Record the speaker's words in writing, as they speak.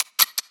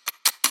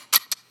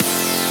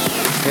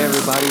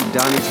Everybody,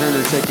 Donnie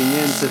Turner checking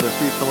in to the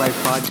Free for Life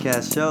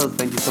podcast show.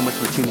 Thank you so much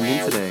for tuning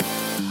in today.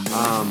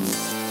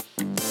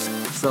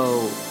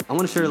 So I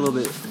want to share a little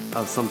bit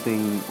of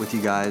something with you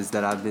guys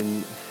that I've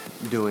been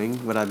doing,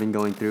 what I've been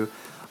going through.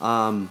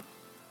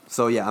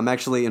 So yeah, I'm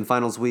actually in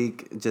finals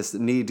week, just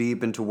knee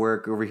deep into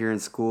work over here in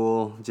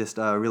school. Just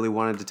really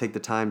wanted to take the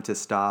time to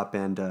stop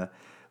and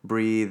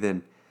breathe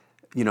and,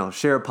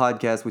 share a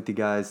podcast with you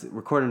guys,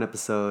 record an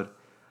episode.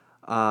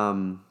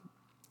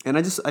 And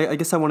I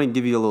guess I want to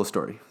give you a little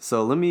story.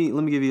 So let me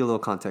give you a little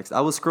context. I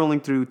was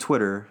scrolling through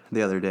Twitter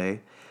the other day,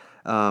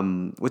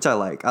 which I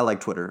like. I like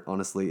Twitter,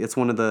 honestly. It's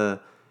one of the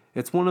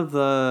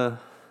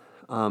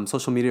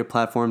social media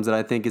platforms that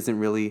I think isn't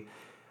really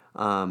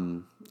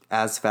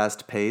as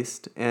fast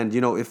paced. And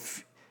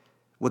if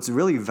what's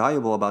really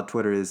valuable about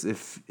Twitter is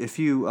if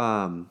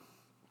you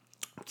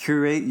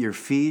curate your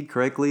feed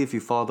correctly, if you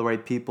follow the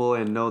right people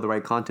and know the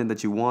right content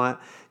that you want,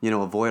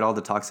 avoid all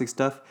the toxic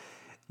stuff,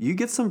 you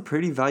get some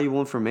pretty valuable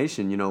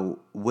information,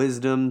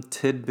 wisdom,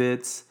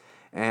 tidbits,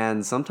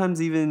 and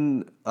sometimes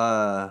even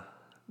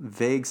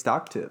vague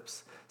stock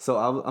tips. So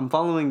I'm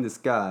following this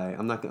guy.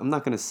 I'm not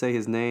going to say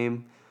his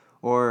name,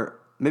 or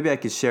maybe I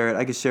could share it.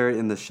 I could share it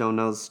in the show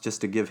notes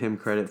just to give him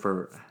credit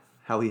for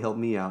how he helped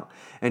me out.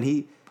 And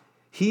he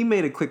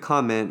made a quick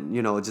comment,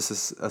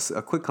 just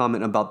a quick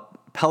comment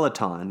about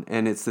Peloton,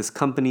 and it's this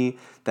company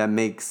that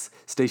makes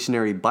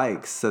stationary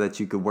bikes so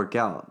that you could work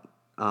out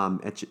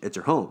at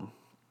your home.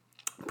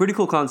 Pretty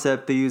cool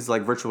concept. They use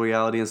like virtual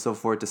reality and so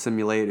forth to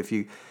simulate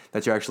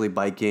that you're actually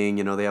biking.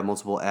 They have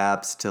multiple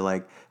apps to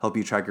like help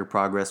you track your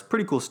progress.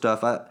 Pretty cool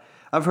stuff.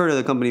 I've heard of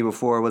the company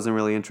before. Wasn't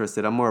really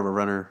interested. I'm more of a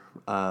runner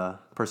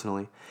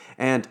personally.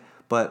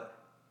 But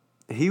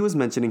he was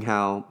mentioning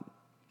how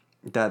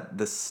that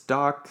the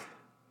stock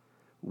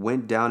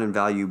went down in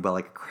value by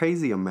like a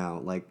crazy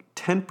amount, like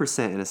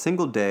 10% in a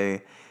single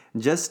day,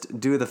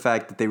 just due to the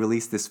fact that they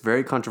released this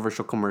very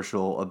controversial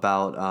commercial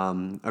about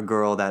a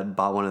girl that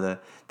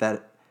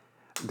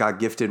got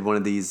gifted one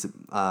of these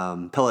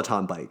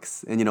Peloton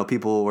bikes. And,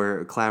 people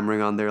were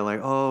clamoring on there like,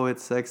 oh,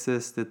 it's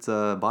sexist, it's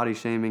body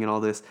shaming and all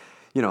this.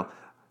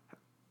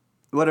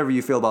 Whatever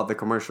you feel about the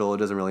commercial, it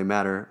doesn't really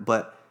matter.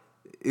 But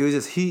it was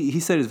just, he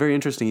said it's very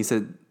interesting. He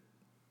said,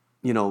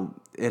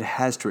 it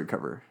has to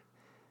recover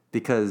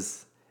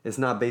because it's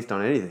not based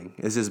on anything.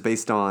 It's just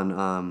based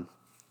on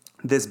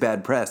this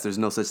bad press. There's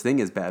no such thing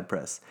as bad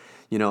press,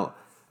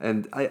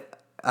 and I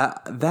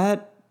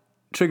that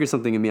triggered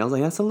something in me. I was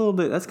like,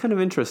 that's kind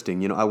of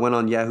interesting. I went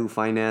on Yahoo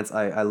Finance.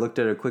 I looked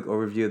at a quick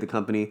overview of the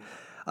company.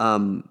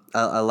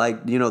 I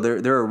like,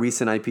 they're a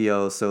recent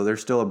IPO, so they're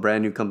still a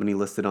brand new company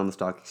listed on the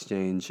stock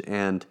exchange.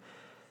 And,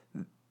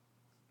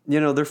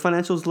 their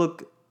financials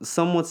look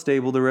somewhat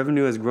stable. The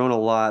revenue has grown a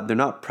lot. They're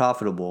not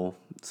profitable.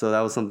 So that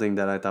was something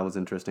that I thought was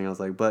interesting. I was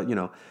like, but,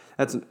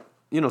 that's,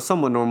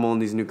 somewhat normal in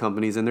these new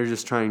companies, and they're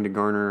just trying to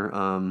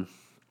garner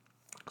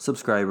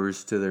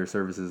subscribers to their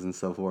services and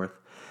so forth.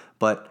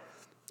 But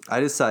I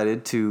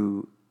decided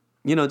to,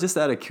 just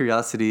out of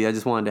curiosity, I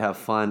just wanted to have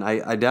fun.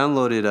 I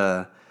downloaded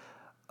a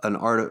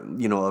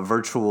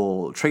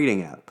virtual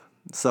trading app.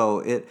 So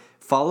it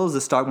follows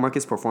the stock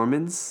market's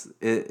performance.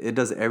 It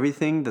does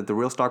everything that the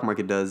real stock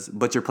market does,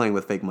 but you're playing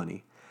with fake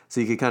money. So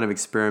you could kind of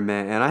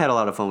experiment, and I had a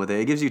lot of fun with it.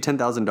 It gives you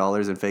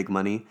 $10,000 in fake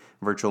money,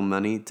 virtual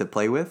money to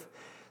play with.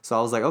 So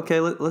I was like, okay,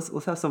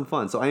 let's have some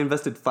fun. So I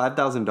invested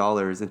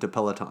 $5,000 into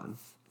Peloton.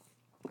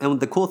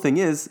 And the cool thing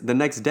is, the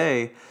next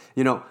day,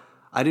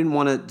 I didn't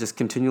want to just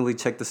continually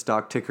check the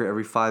stock ticker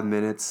every 5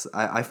 minutes.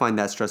 I find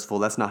that stressful.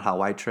 That's not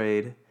how I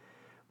trade.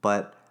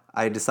 But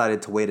I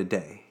decided to wait a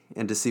day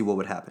and to see what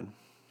would happen.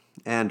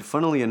 And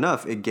funnily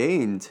enough, it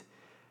gained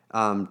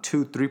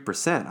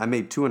 3%. I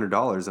made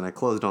 $200 and I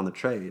closed on the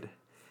trade.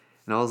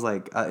 And I was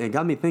like, it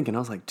got me thinking. I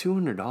was like,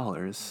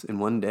 $200 in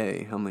one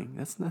day. I'm like,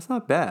 that's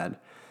not bad.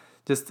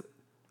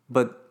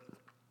 But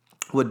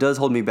what does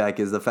hold me back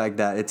is the fact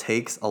that it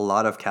takes a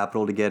lot of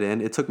capital to get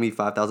in. It took me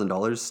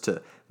 $5,000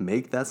 to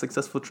make that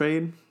successful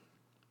trade.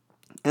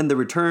 And the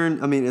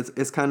return, I mean,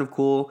 it's kind of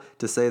cool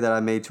to say that I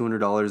made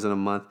 $200 in a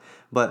month,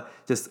 but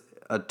just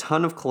a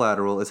ton of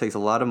collateral. It takes a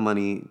lot of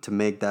money to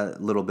make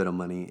that little bit of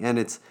money, and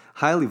it's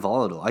highly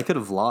volatile. I could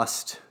have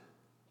lost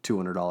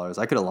 $200.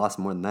 I could have lost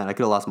more than that. I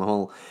could have lost my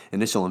whole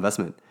initial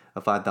investment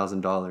of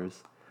 $5,000.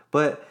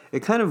 But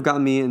it kind of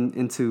got me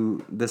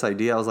into this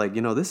idea. I was like,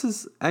 this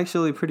is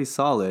actually pretty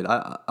solid.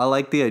 I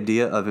like the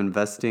idea of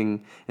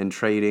investing and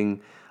trading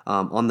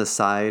on the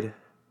side,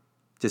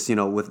 just,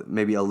 with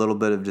maybe a little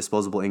bit of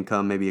disposable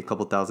income, maybe a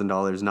couple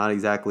 $1,000s, not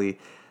exactly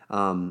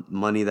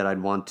money that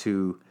I'd want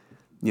to,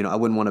 I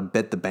wouldn't want to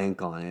bet the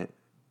bank on it.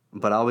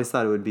 But I always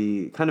thought it would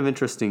be kind of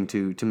interesting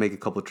to make a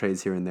couple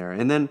trades here and there.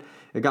 And then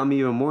it got me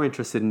even more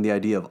interested in the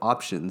idea of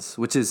options,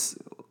 which is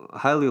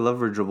highly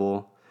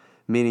leverageable,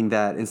 meaning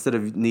that instead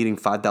of needing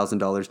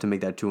 $5,000 to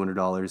make that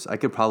 $200, I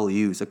could probably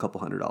use a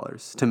couple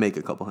 $100s to make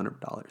a couple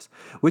 $100,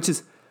 which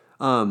is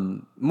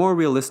more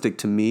realistic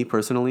to me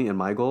personally and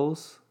my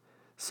goals.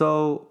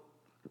 So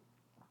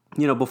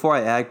before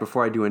I act,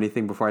 before I do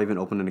anything, before I even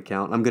open an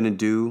account, I'm gonna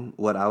do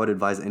what I would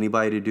advise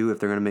anybody to do if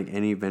they're gonna make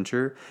any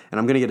venture, and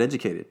I'm gonna get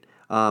educated.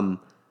 I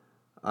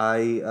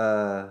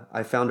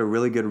found a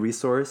really good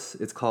resource.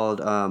 It's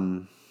called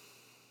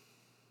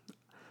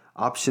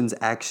Options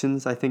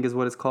Actions, I think is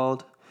what it's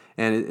called,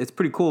 and it's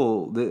pretty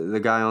cool. The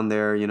guy on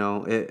there,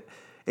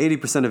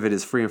 80% of it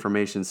is free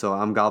information, so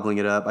I'm gobbling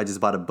it up. I just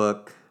bought a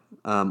book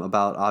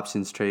about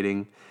options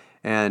trading,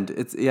 and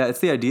it's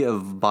the idea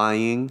of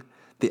buying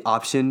the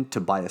option to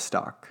buy a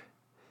stock.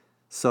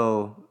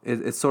 So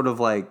it's sort of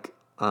like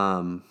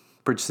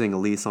purchasing a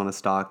lease on a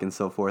stock and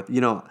so forth. I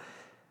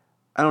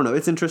don't know.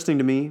 It's interesting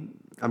to me.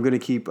 I'm going to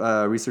keep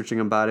researching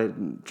about it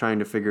and trying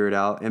to figure it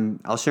out. And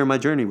I'll share my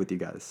journey with you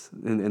guys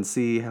and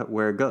see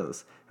where it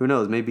goes. Who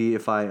knows? Maybe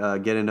if I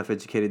get enough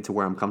educated to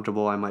where I'm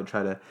comfortable, I might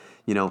try to,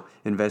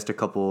 invest a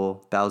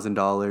couple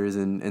 $1,000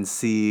 and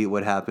see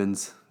what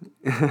happens.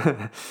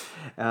 But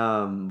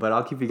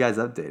I'll keep you guys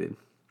updated.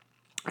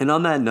 And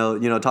on that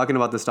note, talking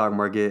about the stock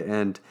market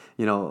and,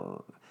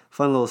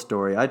 fun little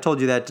story. I told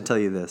you that to tell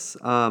you this.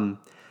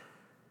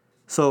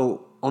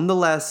 So on the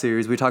last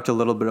series, we talked a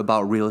little bit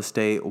about real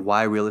estate,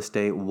 why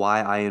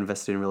I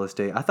invested in real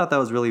estate. I thought that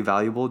was really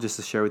valuable just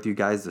to share with you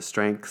guys the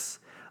strengths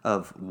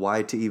of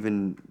why to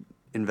even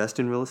invest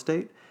in real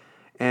estate.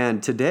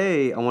 And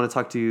today I want to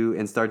talk to you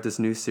and start this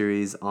new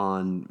series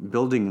on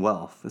building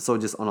wealth. So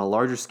just on a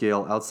larger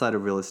scale outside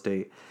of real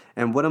estate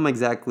and what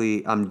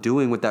I'm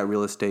doing with that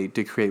real estate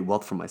to create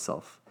wealth for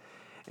myself.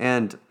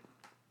 And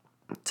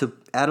to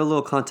add a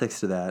little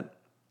context to that,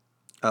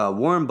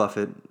 Warren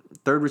Buffett,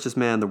 third richest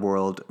man in the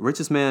world,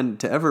 richest man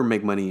to ever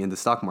make money in the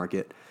stock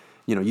market,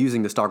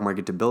 using the stock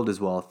market to build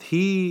his wealth.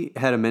 He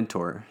had a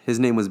mentor. His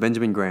name was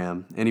Benjamin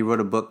Graham, and he wrote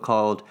a book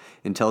called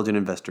Intelligent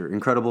Investor.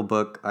 Incredible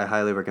book. I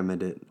highly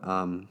recommend it.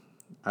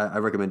 I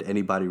recommend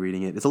anybody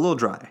reading it. It's a little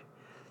dry,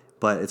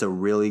 but it's a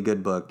really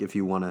good book if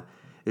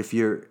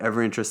you're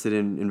ever interested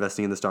in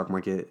investing in the stock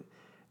market.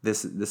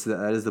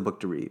 That is the book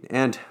to read.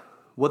 And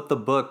what the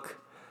book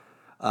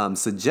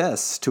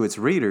suggests to its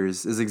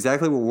readers is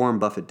exactly what Warren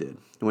Buffett did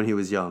when he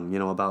was young.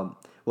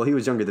 He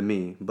was younger than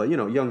me, but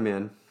young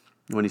man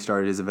when he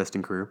started his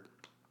investing career.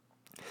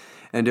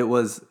 And it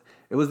was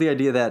the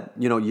idea that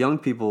young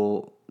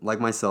people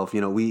like myself,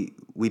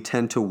 we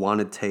tend to want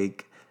to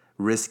take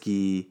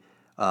risky,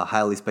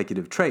 highly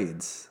speculative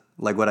trades,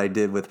 like what I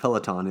did with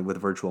Peloton and with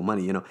virtual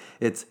money.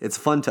 It's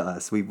fun to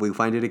us. We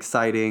find it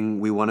exciting.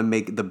 We want to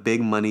make the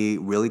big money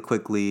really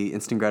quickly,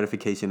 instant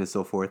gratification, and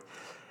so forth.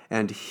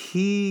 And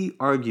he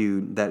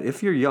argued that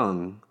if you're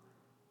young,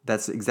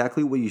 that's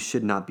exactly what you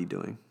should not be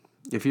doing.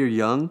 If you're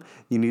young,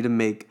 you need to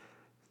make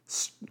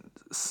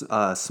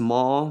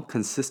small,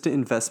 consistent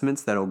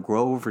investments that'll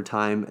grow over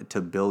time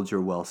to build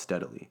your wealth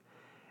steadily.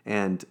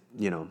 And,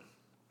 the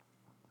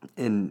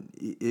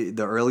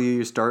earlier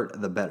you start,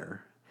 the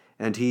better.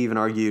 And he even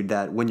argued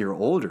that when you're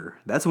older,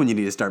 that's when you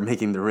need to start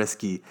making the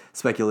risky,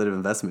 speculative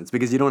investments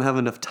because you don't have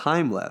enough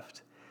time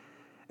left.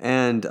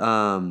 And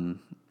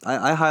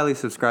I highly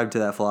subscribe to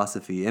that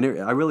philosophy, and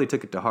I really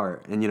took it to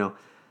heart. And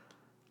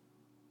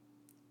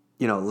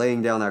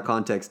laying down that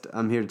context,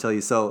 I'm here to tell you.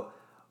 So,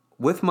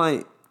 with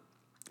my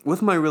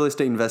real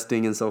estate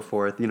investing and so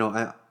forth,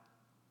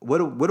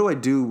 what do I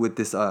do with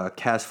this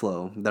cash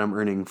flow that I'm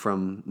earning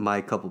from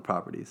my couple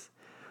properties?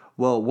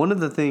 Well, one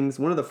of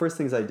the first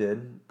things I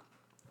did,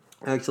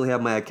 I actually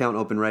have my account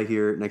open right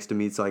here next to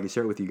me so I can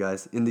share it with you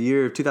guys. In the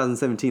year of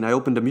 2017, I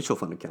opened a mutual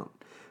fund account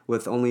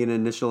with only an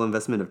initial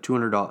investment of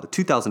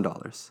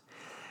 $2,000.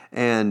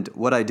 And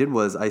what I did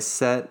was I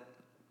set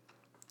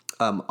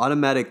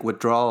automatic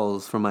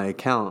withdrawals from my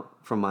account,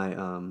 from my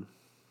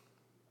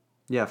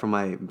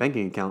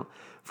banking account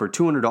for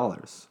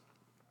 $200.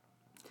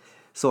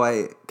 So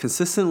I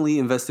consistently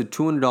invested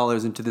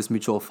 $200 into this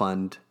mutual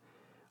fund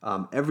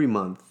every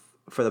month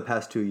for the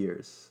past 2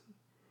 years.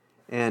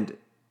 And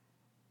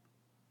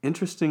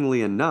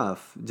interestingly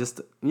enough, just,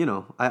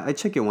 I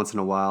check it once in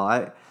a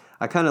while.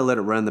 I kind of let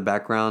it run in the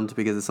background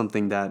because it's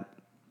something that,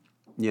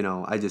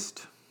 I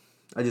just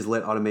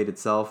let automate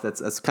itself.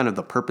 That's kind of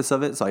the purpose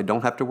of it, so I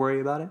don't have to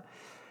worry about it.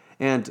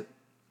 And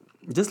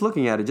just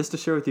looking at it, just to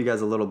share with you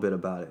guys a little bit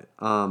about it.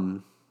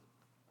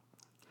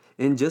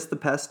 In just the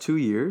past 2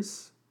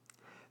 years,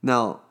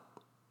 now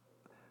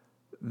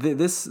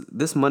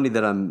this money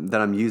that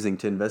I'm using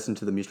to invest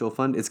into the mutual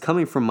fund is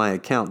coming from my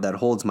account that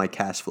holds my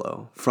cash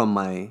flow from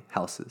my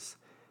houses.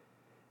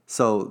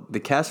 So the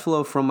cash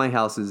flow from my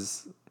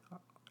houses,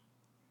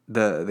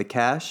 the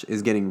cash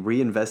is getting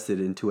reinvested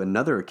into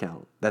another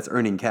account that's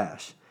earning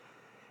cash.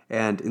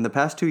 And in the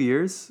past 2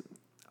 years,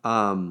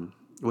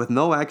 with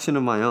no action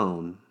of my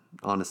own,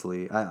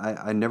 honestly,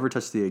 I never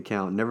touched the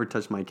account, never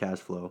touched my cash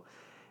flow,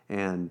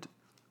 and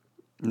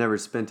never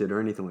spent it or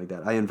anything like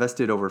that. I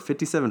invested over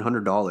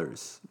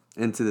 $5,700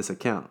 into this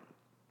account.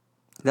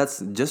 That's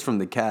just from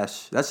the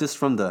cash. That's just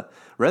from the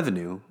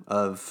revenue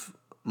of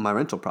my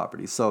rental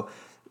property. So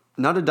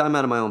not a dime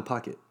out of my own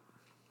pocket.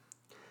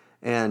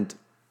 And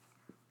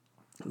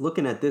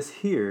looking at this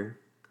here,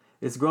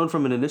 it's grown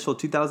from an initial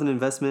 $2,000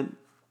 investment,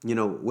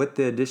 with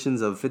the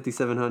additions of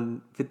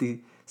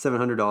 $5,700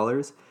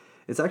 $700,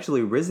 it's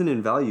actually risen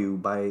in value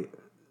by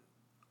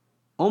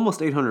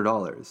almost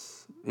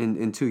 $800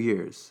 in 2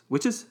 years,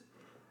 which is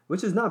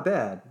not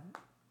bad.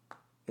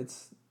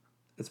 It's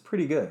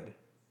pretty good.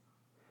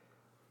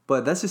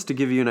 But that's just to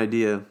give you an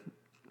idea,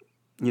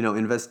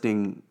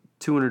 investing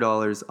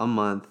 $200 a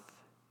month.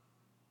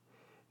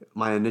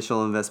 My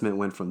initial investment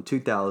went from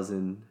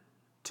 $2,000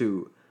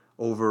 to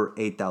over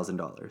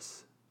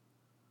 $8,000.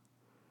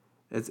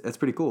 It's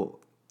pretty cool.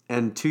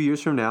 And 2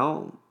 years from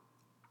now,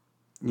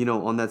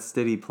 on that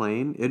steady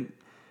plane,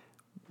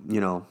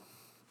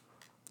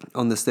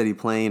 on the steady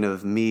plane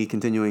of me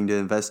continuing to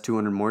invest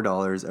 $200 more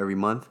every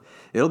month,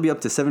 it'll be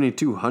up to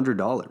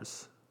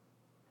 $7,200.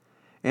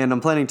 And I'm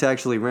planning to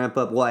actually ramp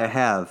up. Well, I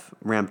have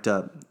ramped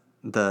up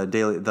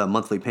the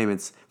monthly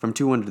payments from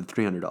 $200 to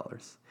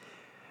 $300.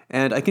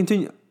 And I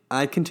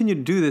continue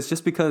to do this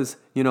just because,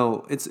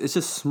 it's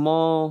just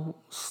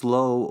small,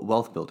 slow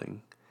wealth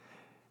building.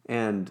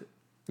 And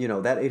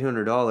that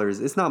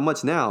 $800, it's not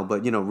much now,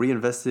 but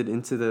reinvested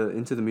into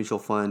the mutual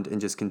fund and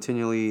just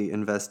continually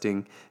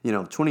investing.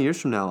 20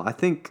 years from now, I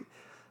think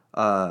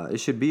it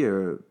should be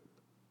a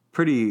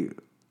pretty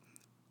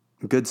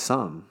good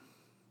sum.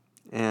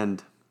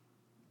 And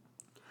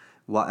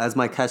as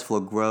my cash flow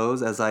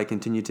grows, as I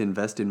continue to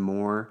invest in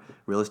more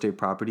real estate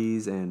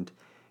properties and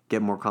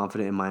get more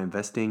confident in my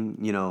investing,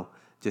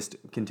 just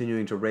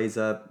continuing to raise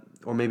up,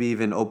 or maybe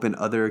even open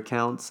other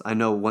accounts. I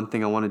know one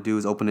thing I want to do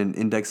is open an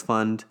index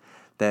fund.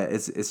 That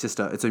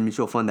it's a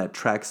mutual fund that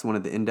tracks one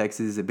of the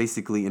indexes. It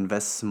basically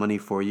invests money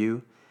for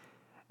you,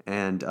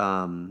 and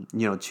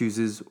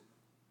chooses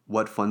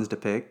what funds to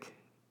pick.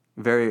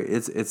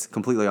 It's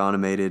completely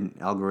automated,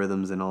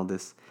 algorithms and all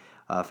this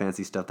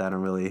fancy stuff that I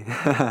don't really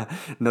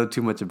know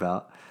too much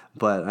about.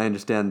 But I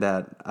understand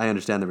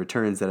the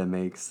returns that it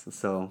makes,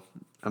 so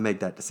I make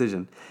that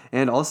decision.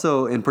 And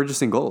also in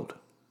purchasing gold.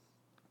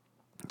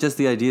 Just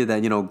the idea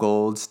that,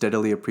 gold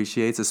steadily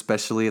appreciates,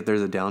 especially if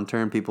there's a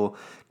downturn. People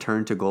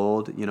turn to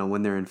gold,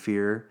 when they're in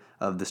fear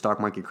of the stock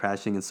market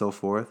crashing and so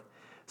forth.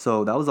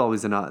 So that's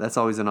always an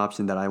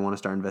option that I want to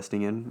start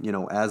investing in,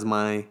 as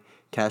my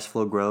cash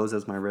flow grows,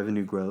 as my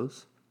revenue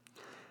grows.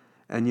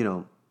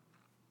 And,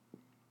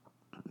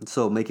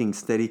 so making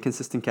steady,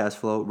 consistent cash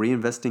flow,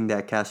 reinvesting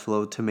that cash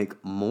flow to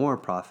make more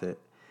profit,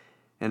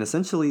 and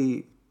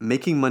essentially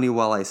making money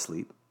while I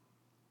sleep.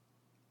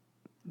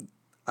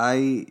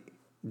 I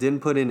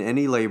didn't put in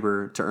any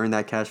labor to earn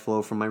that cash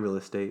flow from my real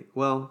estate.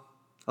 Well,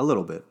 a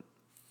little bit,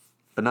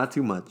 but not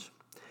too much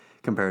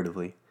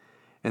comparatively.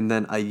 And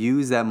then I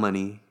use that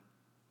money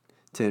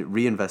to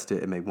reinvest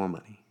it and make more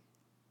money.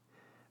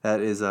 That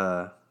is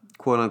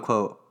quote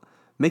unquote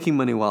making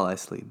money while I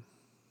sleep.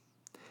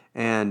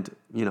 And,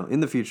 in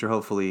the future,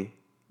 hopefully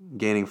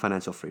gaining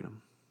financial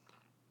freedom.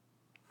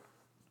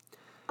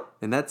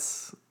 And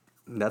that's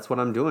what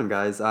I'm doing,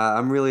 guys.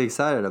 I'm really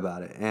excited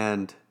about it.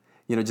 And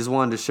just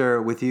wanted to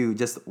share with you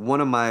just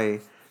one of my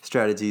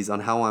strategies on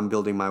how I'm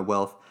building my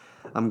wealth.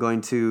 I'm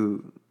going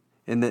to,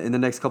 in the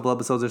next couple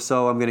episodes or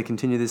so, I'm going to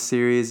continue this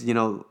series.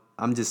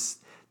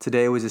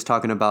 Today was just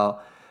talking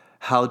about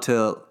how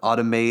to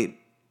automate,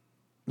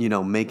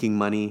 making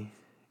money.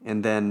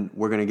 And then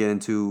we're going to get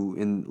into,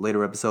 in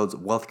later episodes,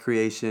 wealth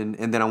creation.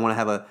 And then I want to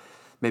have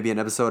maybe an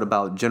episode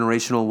about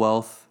generational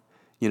wealth,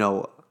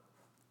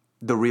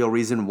 the real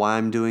reason why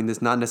I'm doing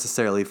this, not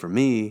necessarily for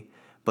me,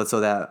 but so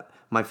that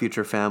my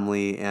future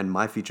family and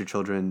my future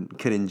children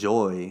could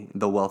enjoy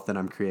the wealth that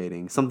I'm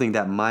creating. Something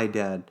that my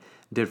dad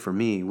did for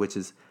me, which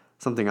is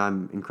something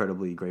I'm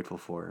incredibly grateful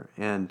for.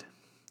 And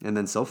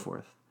then so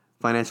forth.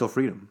 Financial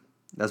freedom.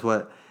 That's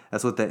what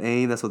the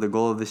aim, that's what the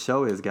goal of this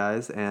show is,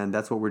 guys. And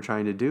that's what we're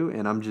trying to do.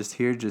 And I'm just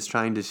here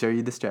trying to share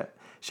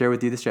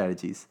with you the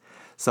strategies.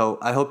 So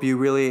I hope you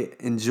really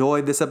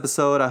enjoyed this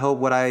episode. I hope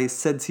what I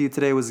said to you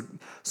today was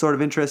sort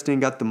of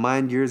interesting, got the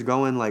mind gears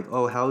going, like,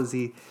 oh, how is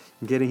he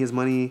getting his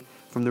money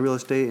from the real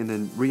estate and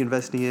then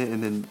reinvesting it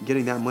and then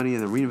getting that money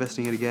and then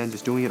reinvesting it again,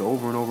 just doing it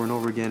over and over and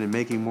over again and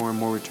making more and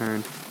more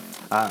return.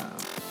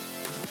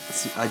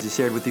 I just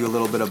shared with you a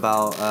little bit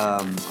about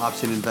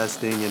option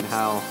investing and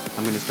how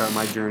I'm going to start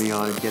my journey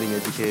on it, getting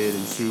educated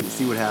and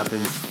see what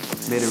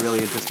happens. Made a really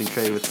interesting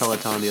trade with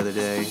Peloton the other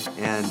day,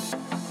 and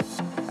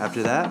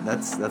after that,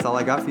 that's all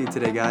I got for you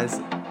today,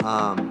 guys.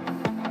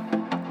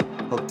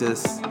 Hope to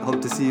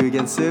see you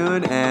again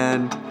soon,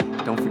 and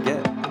don't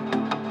forget,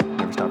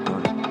 never stop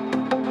growing.